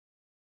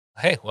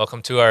Hey,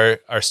 welcome to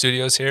our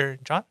studios here,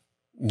 John.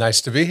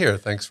 Nice to be here.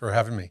 Thanks for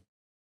having me.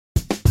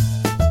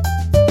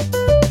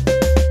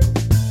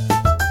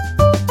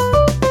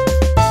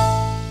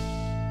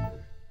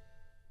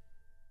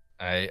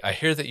 I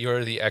hear that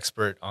you're the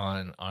expert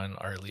on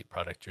our Elite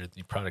product. You're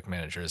the product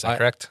manager. Is that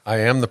correct? I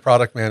am the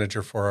product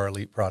manager for our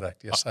Elite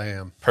product. Yes, I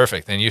am.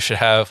 Perfect. Then you should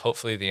have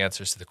hopefully the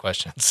answers to the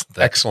questions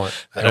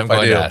Excellent. that I'm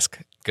going to ask.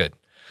 Good.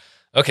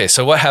 Okay,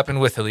 so what happened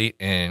with Elite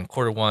in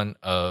quarter one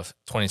of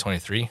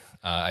 2023?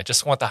 I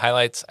just want the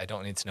highlights. I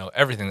don't need to know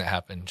everything that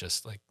happened,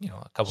 just like,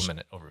 a couple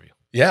minute overview.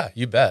 Yeah,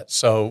 you bet.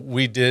 So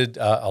we did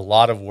a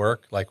lot of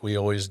work like we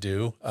always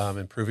do,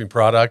 improving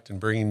product and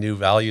bringing new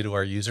value to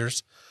our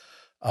users.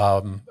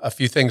 A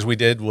few things we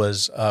did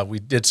was we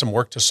did some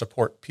work to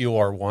support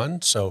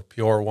POR1. So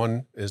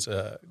POR1 is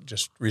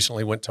just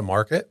recently went to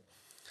market.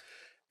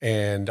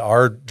 And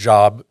our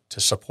job to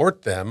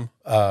support them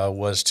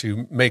was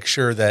to make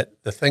sure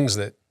that the things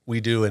that we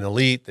do in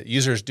Elite, that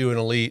users do in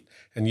Elite,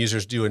 and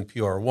users do in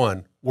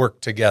POR1 work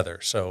together.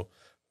 So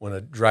when a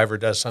driver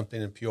does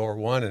something in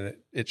POR1 and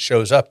it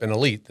shows up in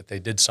Elite that they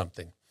did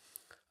something.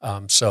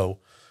 So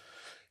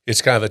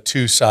it's kind of a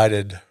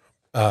two-sided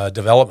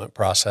development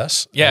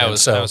process. Yeah, I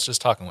was just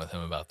talking with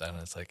him about that, and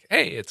it's like,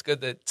 hey, it's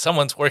good that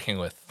someone's working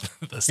with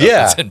the stuff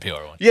that's in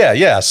POR1.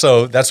 Yeah.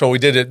 So that's what we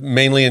did. It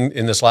mainly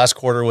in this last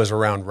quarter was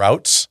around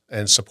routes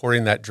and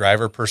supporting that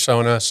driver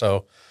persona.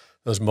 So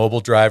those mobile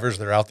drivers,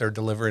 they're out there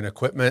delivering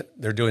equipment.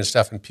 They're doing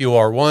stuff in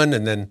POR1,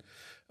 and then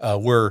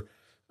we're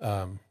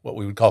what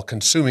we would call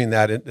consuming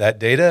that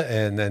data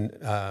and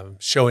then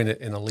showing it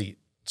in Elite,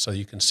 so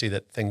you can see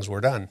that things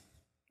were done.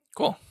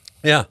 Cool.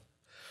 Yeah.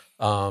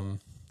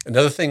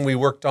 Another thing we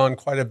worked on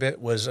quite a bit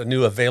was a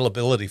new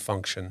availability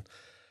function.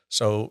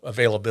 So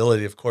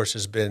availability, of course,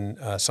 has been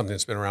something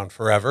that's been around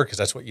forever because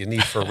that's what you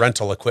need for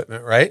rental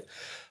equipment, right?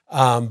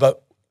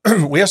 But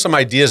we have some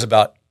ideas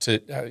about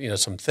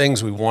some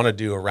things we want to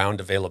do around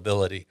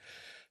availability.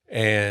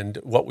 And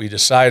what we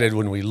decided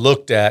when we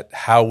looked at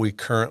how we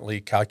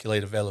currently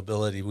calculate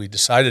availability, we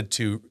decided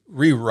to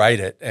rewrite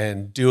it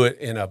and do it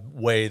in a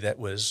way that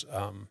was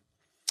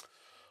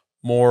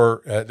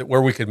more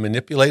where we could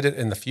manipulate it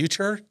in the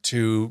future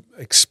to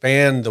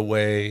expand the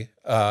way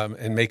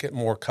and make it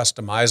more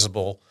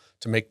customizable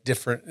to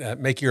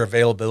make your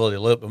availability a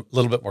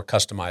little bit more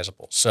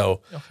customizable. So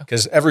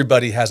because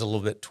everybody has a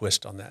little bit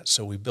twist on that.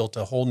 So we built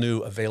a whole new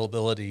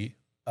availability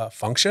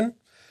function.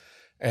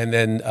 And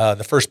then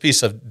the first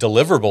piece of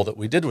deliverable that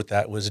we did with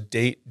that was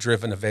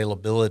date-driven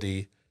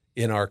availability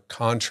in our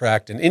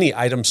contract and any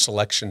item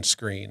selection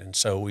screen. And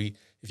so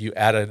if you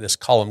added this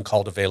column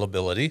called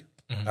availability,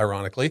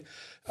 ironically,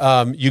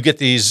 you get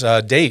these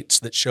dates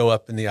that show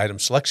up in the item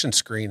selection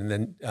screen, and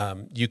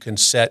then you can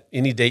set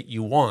any date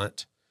you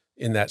want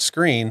in that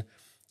screen,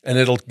 and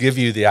it'll give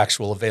you the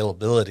actual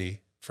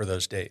availability for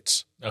those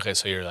dates. Okay,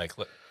 so you're like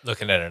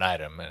looking at an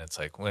item, and it's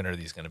like, when are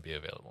these going to be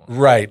available?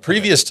 Right.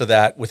 Previous to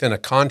that, within a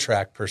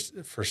contract,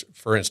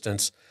 for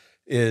instance,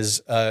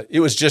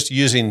 it was just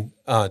using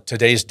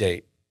today's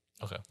date.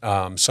 Okay.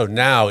 So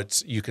now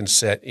you can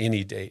set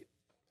any date,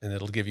 and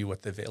it'll give you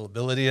what the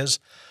availability is.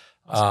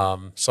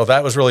 Awesome. So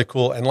that was really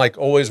cool. And like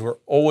always, we're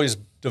always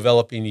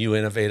developing new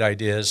Innovate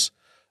ideas.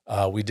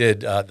 We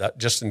did that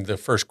just in the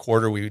first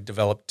quarter. We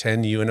developed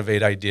 10 new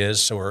Innovate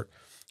ideas. So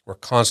we're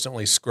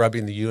constantly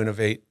scrubbing the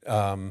Innovate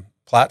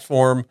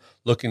platform,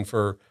 looking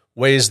for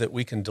ways that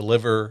we can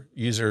deliver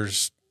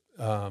users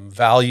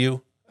value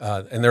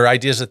and their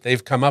ideas that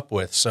they've come up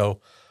with. So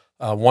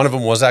one of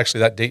them was actually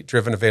that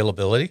date-driven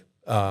availability.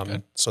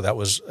 So that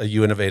was a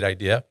Innovate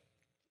idea.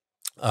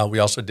 We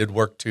also did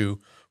work to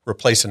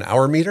replace an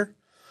hour meter,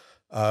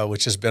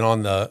 which has been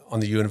on the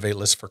Innovate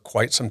list for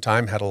quite some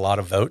time, had a lot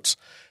of votes.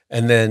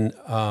 And then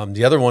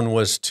the other one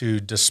was to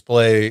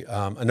display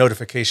a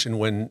notification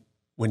when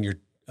you're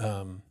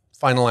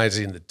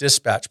finalizing the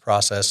dispatch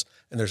process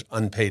and there's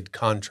unpaid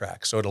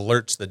contracts. So it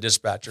alerts the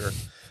dispatcher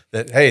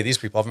that, hey, these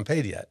people haven't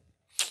paid yet.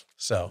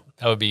 So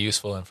that would be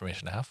useful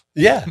information to have.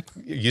 Yeah,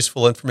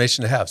 useful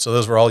information to have. So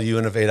those were all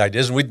Innovate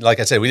ideas. And like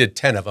I said, we did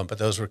 10 of them, but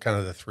those were kind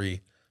of the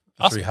three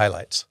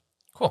highlights.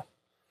 Cool.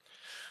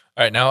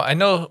 All right. Now, I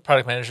know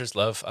product managers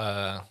love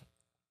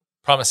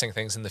promising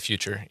things in the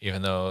future,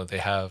 even though they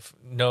have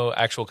no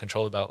actual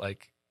control about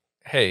like,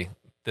 hey,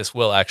 this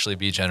will actually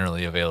be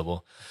generally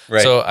available.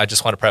 Right. So I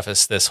just want to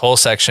preface this whole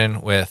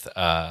section with,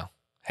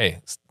 hey,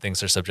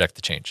 things are subject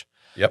to change.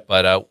 Yep.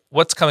 But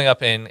what's coming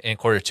up in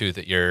quarter two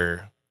that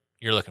you're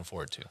looking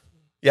forward to?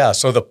 Yeah.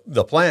 So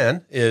the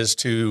plan is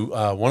to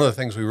one of the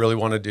things we really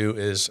want to do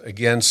is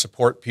again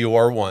support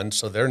POR1.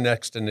 So their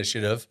next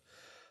initiative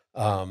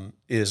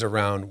is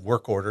around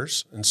work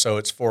orders, and so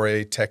it's for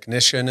a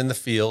technician in the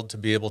field to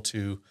be able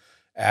to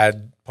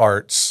add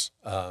parts,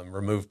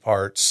 remove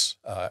parts,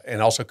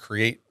 and also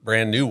create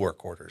brand new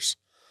work orders.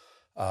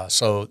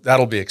 So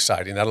that'll be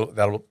exciting.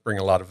 That'll bring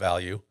a lot of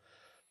value.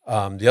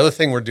 The other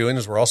thing we're doing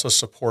is we're also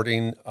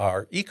supporting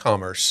our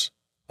e-commerce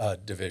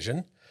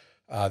division.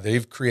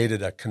 They've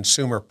created a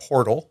consumer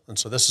portal, and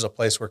so this is a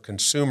place where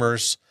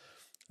consumers,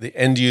 the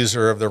end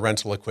user of the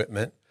rental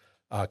equipment,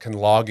 can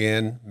log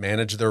in,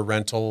 manage their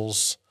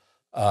rentals,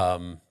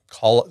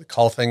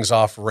 call things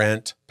off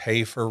rent,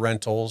 pay for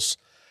rentals.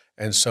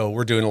 And so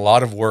we're doing a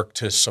lot of work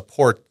to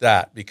support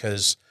that,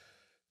 because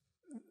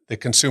the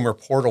consumer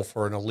portal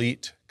for an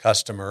Elite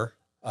customer,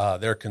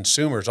 their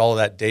consumers, all of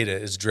that data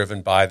is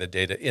driven by the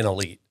data in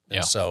Elite.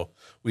 And so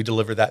we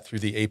deliver that through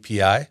the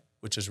API,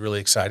 which is really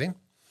exciting.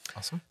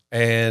 Awesome.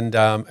 And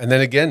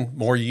then again,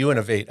 more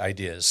UInnovate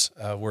ideas.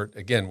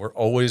 We're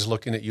always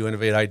looking at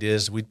UInnovate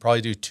ideas. We'd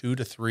probably do 2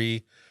 to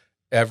 3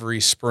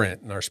 every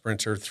sprint, and our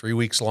sprints are 3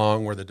 weeks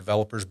long, where the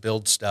developers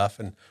build stuff,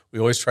 and we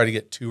always try to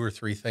get 2 or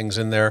 3 things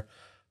in there.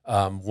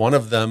 One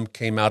of them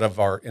came out of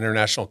our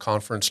international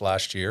conference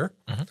last year.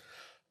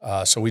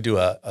 Mm-hmm. So we do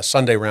a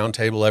Sunday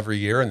roundtable every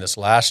year, and this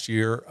last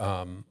year,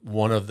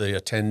 one of the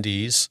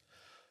attendees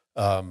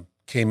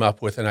came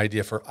up with an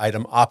idea for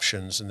item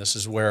options, and this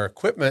is where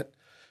equipment,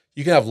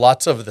 you can have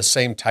lots of the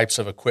same types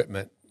of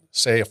equipment,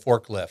 say a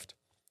forklift,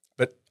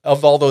 but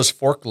of all those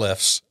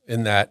forklifts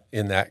in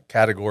that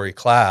category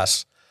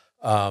class,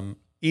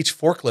 each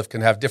forklift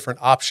can have different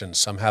options.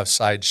 Some have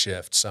side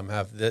shifts, some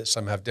have this,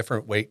 some have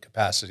different weight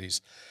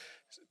capacities,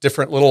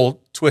 different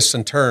little twists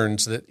and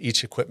turns that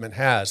each equipment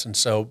has. And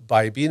so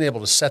by being able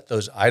to set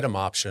those item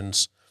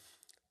options,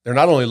 they're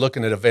not only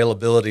looking at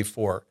availability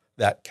for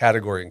that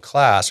category and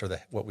class, or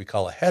what we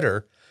call a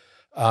header,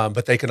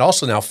 but they can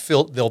also now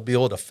they'll be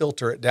able to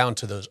filter it down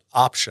to those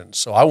options.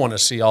 So I want to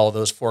see all of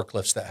those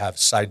forklifts that have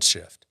side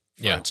shift,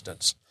 for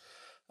instance.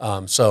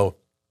 So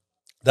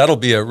that'll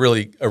be a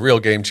real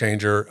game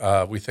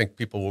changer. We think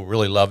people will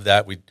really love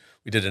that. We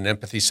did an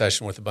empathy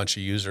session with a bunch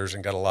of users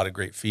and got a lot of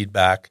great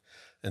feedback.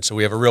 And so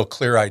we have a real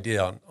clear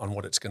idea on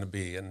what it's going to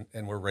be, and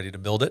we're ready to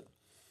build it.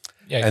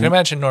 Yeah, you can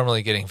imagine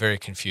normally getting very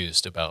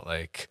confused about,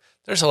 like,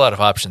 there's a lot of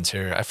options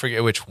here. I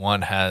forget which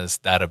one has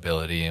that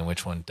ability and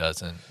which one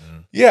doesn't.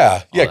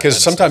 Yeah,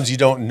 because sometimes you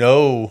don't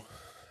know.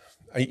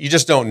 You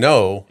just don't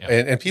know. Yeah.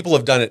 And people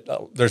have done it.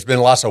 There's been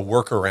lots of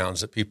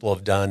workarounds that people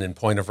have done in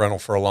point of rental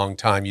for a long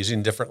time,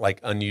 using different like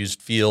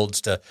unused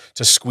fields to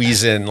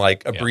squeeze in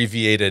like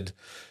abbreviated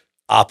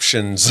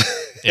options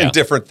and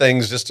different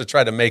things just to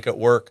try to make it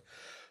work.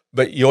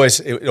 But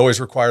it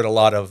always required a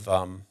lot of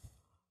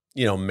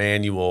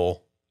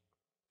manual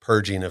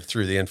purging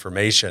through the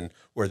information,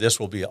 where this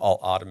will be all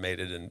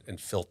automated and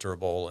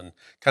filterable, and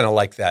kind of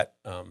like that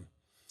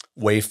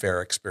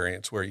Wayfair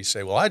experience where you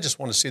say, well, I just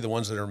want to see the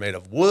ones that are made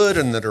of wood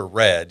and that are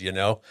red,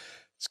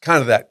 It's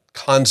kind of that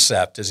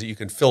concept, is that you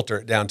can filter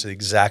it down to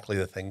exactly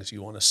the things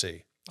you want to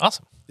see.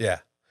 Awesome. Yeah.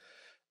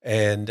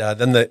 And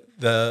then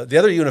the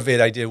other UInnovate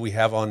idea we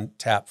have on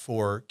tap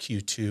for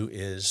Q2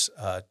 is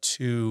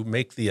to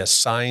make the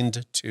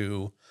assigned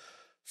to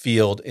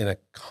field in a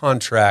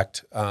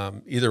contract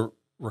either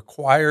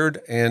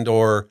required and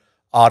or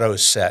auto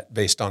set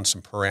based on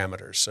some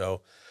parameters.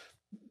 So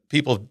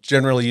people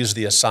generally use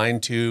the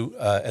assigned to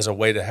as a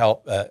way to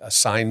help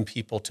assign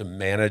people to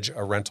manage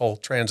a rental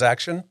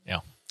transaction. Yeah.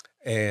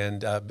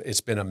 And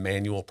it's been a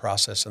manual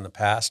process in the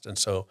past. And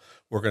so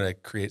we're going to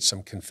create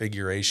some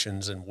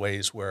configurations and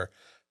ways where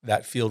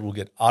that field will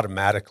get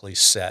automatically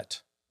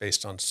set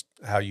based on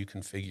how you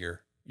configure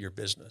your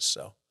business.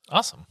 So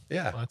awesome.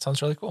 Yeah. Well, that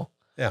sounds really cool.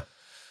 Yeah.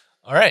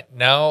 All right.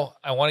 Now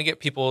I want to get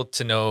people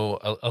to know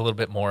a little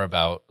bit more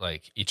about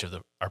like each of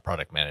our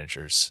product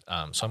managers.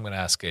 So I'm going to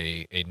ask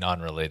a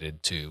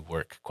non-related to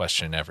work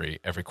question every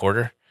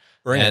quarter.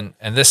 Brilliant.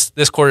 And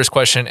this quarter's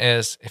question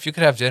is, if you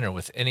could have dinner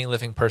with any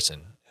living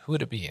person, who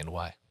would it be and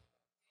why?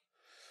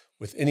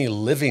 With any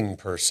living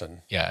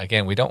person? Yeah.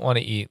 Again, we don't want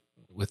to eat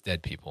with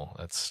dead people.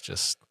 That's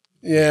just...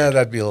 Yeah,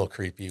 that'd be a little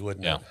creepy,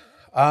 wouldn't it?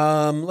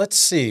 Let's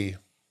see.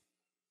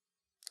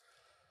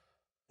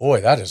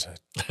 Boy, that is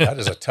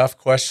a tough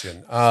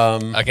question.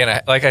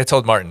 Again, like I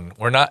told Martin,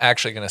 we're not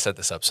actually going to set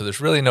this up, so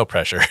there's really no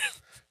pressure.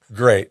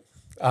 Great.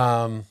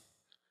 Man,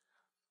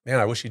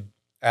 I wish you'd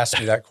asked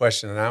me that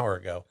question an hour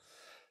ago.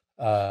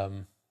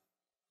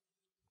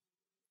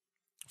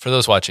 For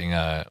those watching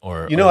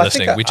or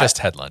listening, we just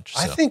had lunch.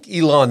 So. I think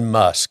Elon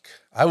Musk.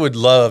 I would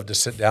love to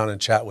sit down and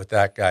chat with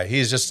that guy.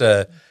 He's just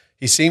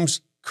he seems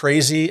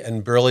crazy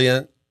and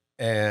brilliant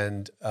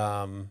and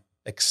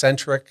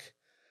eccentric.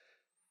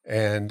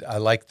 And I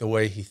like the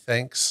way he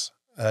thinks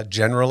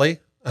generally.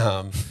 He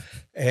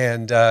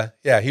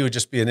would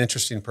just be an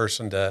interesting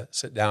person to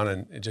sit down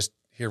and just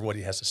hear what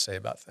he has to say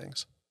about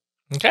things.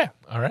 Okay.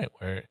 All right.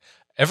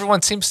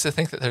 Everyone seems to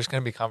think that there's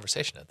going to be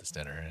conversation at this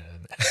dinner.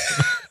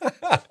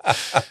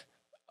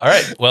 All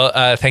right.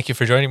 Well, thank you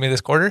for joining me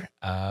this quarter.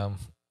 And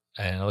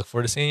I look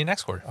forward to seeing you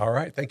next quarter. All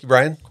right. Thank you,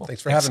 Brian. Cool.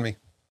 Thanks for having me.